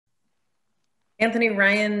Anthony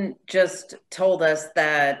Ryan just told us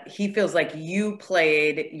that he feels like you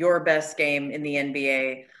played your best game in the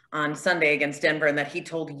NBA on Sunday against Denver and that he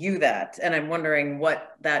told you that. And I'm wondering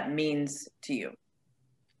what that means to you.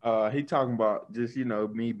 He talking about just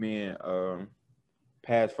me being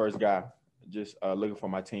pass first guy, just looking for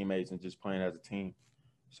my teammates and just playing as a team.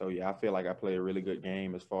 So yeah, I feel like I played a really good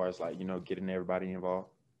game as far as like getting everybody involved.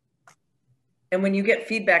 And when you get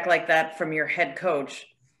feedback like that from your head coach,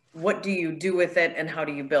 what do you do with it and how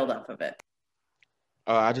do you build off of it?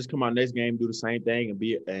 I just come out next game, do the same thing, and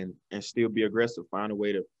be still be aggressive. Find a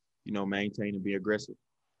way to maintain and be aggressive.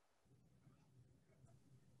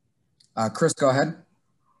 Chris, go ahead.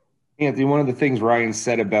 Anthony, one of the things Ryan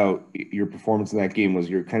said about your performance in that game was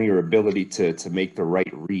your ability to make the right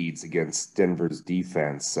reads against Denver's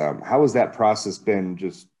defense. How has that process been,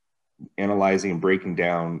 just analyzing and breaking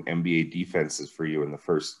down NBA defenses for you in the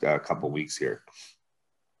first couple weeks here?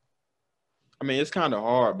 I mean, it's kind of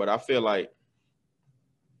hard, but I feel like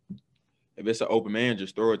if it's an open man,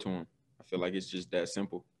 just throw it to him. I feel like it's just that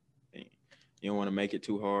simple. You don't want to make it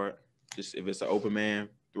too hard. Just if it's an open man,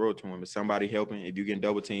 throw it to him. If somebody helping, if you get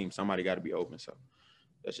double team, somebody got to be open. So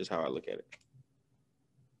that's just how I look at it.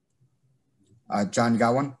 John, you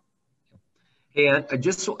got one? Hey,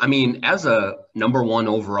 as a number one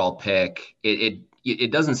overall pick,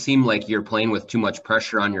 it doesn't seem like you're playing with too much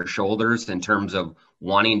pressure on your shoulders in terms of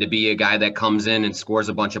wanting to be a guy that comes in and scores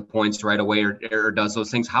a bunch of points right away or does those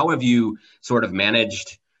things. How have you sort of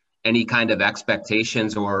managed any kind of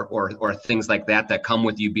expectations or things like that come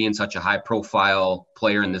with you being such a high profile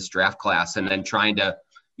player in this draft class, and then trying to,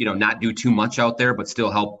 not do too much out there, but still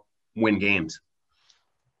help win games?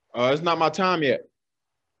 It's not my time yet.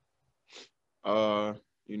 I'm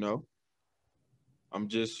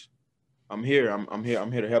here. I'm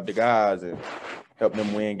here to help the guys and help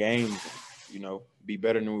them win games, be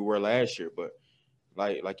better than we were last year. But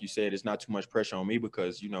like you said, it's not too much pressure on me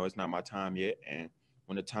because, it's not my time yet. And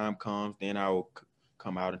when the time comes, then I will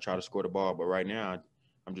come out and try to score the ball. But right now,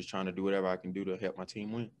 I'm just trying to do whatever I can do to help my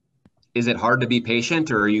team win. Is it hard to be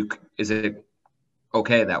patient, or is it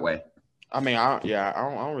okay that way? I mean, I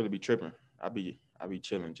don't really be tripping. I be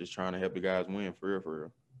chilling, just trying to help the guys win for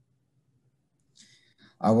real.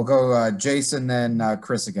 We'll go Jason, then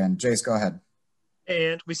Chris again. Jace, go ahead.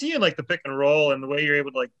 And we see you in like the pick and roll and the way you're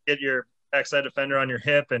able to like get your backside defender on your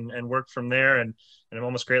hip and work from there and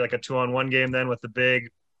almost create like a 2-on-1 game then with the big.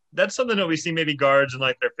 That's something that we see maybe guards in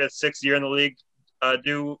like their 5th, 6th year in the league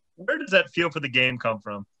do. Where does that feel for the game come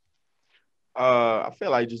from? I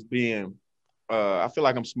feel like just being I feel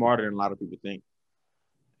like I'm smarter than a lot of people think.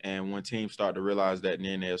 And when teams start to realize that,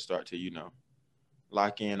 then they'll start to,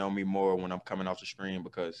 lock in on me more when I'm coming off the screen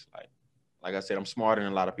because, like I said, I'm smarter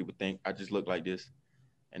than a lot of people think. I just look like this.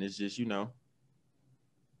 And it's just,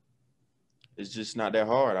 it's just not that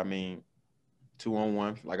hard. I mean,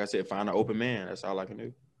 2-on-1, like I said, find an open man. That's all I can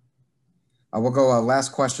do. We'll go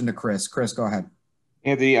last question to Chris. Chris, go ahead.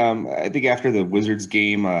 Anthony, I think after the Wizards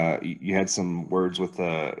game, you had some words with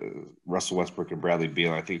Russell Westbrook and Bradley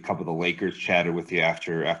Beal. I think a couple of the Lakers chatted with you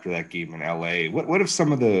after that game in LA. What have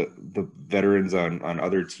some of the veterans on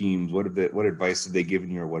other teams? What advice did they give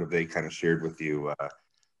you, or what have they kind of shared with you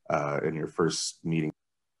in your first meeting?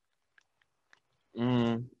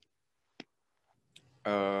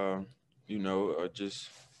 Just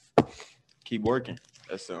keep working.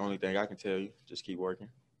 That's the only thing I can tell you. Just keep working.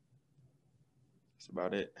 That's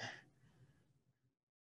about it.